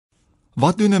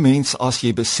Wat doen 'n mens as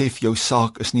jy besef jou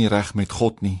saak is nie reg met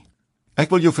God nie? Ek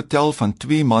wil jou vertel van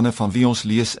 2 manne van wie ons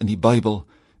lees in die Bybel,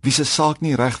 wie se saak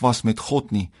nie reg was met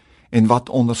God nie, en wat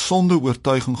onder sonde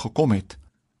oortuiging gekom het.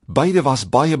 Beide was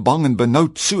baie bang en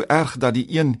benoud, so erg dat die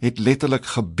een het letterlik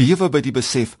gebewe by die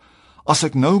besef, as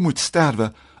ek nou moet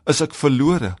sterwe, is ek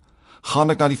verlore, gaan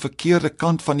ek na die verkeerde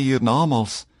kant van die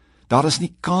hiernamaals. Daar is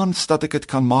nie kans dat ek dit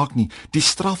kan maak nie. Die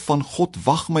straf van God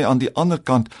wag my aan die ander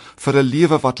kant vir 'n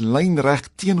lewe wat lynreg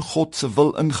teen God se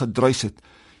wil ingedruis het.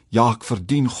 Ja, ek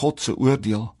verdien God se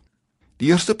oordeel. Die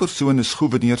eerste persoon is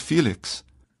gouverneur Felix.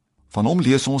 Van hom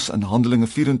lees ons in Handelinge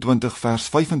 24 vers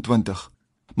 25.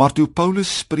 Maar toe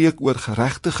Paulus spreek oor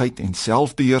geregtigheid en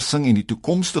selfbeheersing en die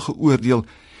toekomstige oordeel,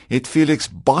 het Felix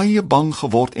baie bang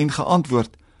geword en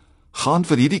geantwoord: "Gaan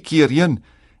vir hierdie keer heen,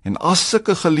 en as ek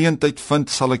 'n geleentheid vind,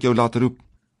 sal ek jou laat roep."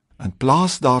 In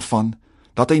plaas daarvan,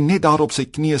 dat hy net daar op sy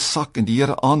knieë sak en die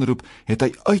Here aanroep, het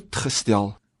hy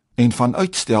uitgestel, en van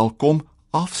uitstel kom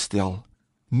afstel.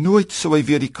 Nooit sou hy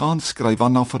weer die kans kry,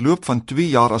 want na verloop van 2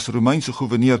 jaar as Romeinse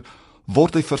gouverneur,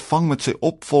 word hy vervang met sy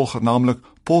opvolger, naamlik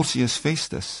Porcius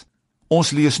Festus.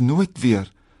 Ons lees nooit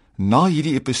weer, na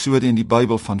hierdie episode in die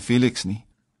Bybel van Felix nie.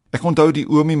 Ek onthou die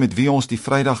oomie met wie ons die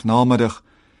Vrydag namiddag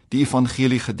die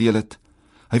evangelie gedeel het.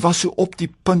 Hy was so op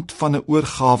die punt van 'n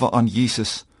oorgawe aan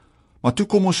Jesus, maar toe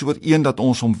kom ons ooreen dat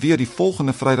ons hom weer die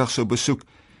volgende Vrydag sou besoek,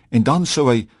 en dan sou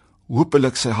hy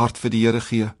hopelik sy hart vir die Here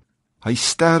gee. Hy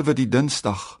sterwe die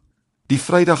Dinsdag. Die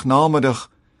Vrydag namiddag,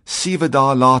 7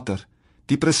 dae later,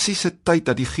 die presiese tyd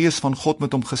dat die Gees van God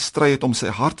met hom gestry het om sy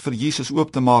hart vir Jesus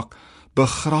oop te maak,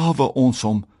 begrawe ons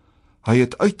hom. Hy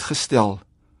het uitgestel,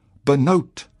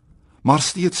 benoud, maar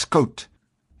steeds koud,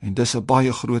 en dis 'n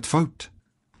baie groot fout.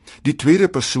 Die tweede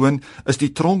persoon is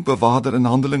die tronkbewaarder in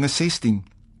Handelinge 16.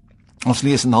 Ons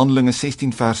lees in Handelinge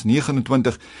 16 vers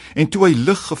 29, en toe hy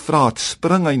lig gevra het,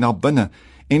 spring hy na binne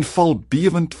en val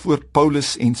bewend voor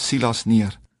Paulus en Silas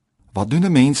neer. Wat doen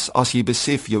 'n mens as jy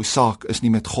besef jou saak is nie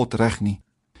met God reg nie?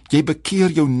 Jy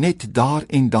bekeer jou net daar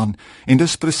en dan, en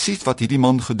dis presies wat hierdie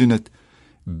man gedoen het.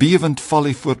 Bewend val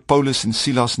hy voor Paulus en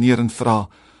Silas neer en vra: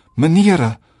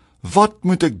 "Meneere, wat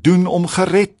moet ek doen om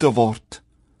gered te word?"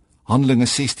 Handelinge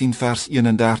 16 vers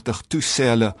 31, toe sê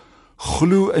hulle: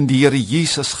 "Glo in die Here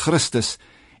Jesus Christus,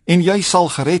 en jy sal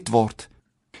gered word."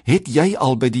 Het jy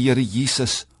al by die Here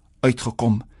Jesus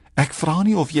uitgekom? Ek vra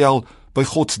nie of jy al by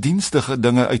godsdienstige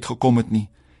dinge uitgekom het nie.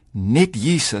 Net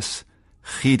Jesus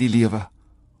gee die lewe.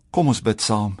 Kom ons bid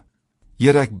saam.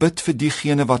 Here, ek bid vir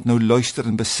diegene wat nou luister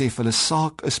en besef hulle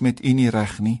saak is met U nie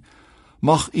reg nie.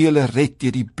 Mag U hulle red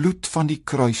deur die bloed van die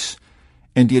kruis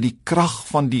en deur die krag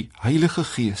van die Heilige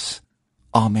Gees.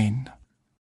 Amen.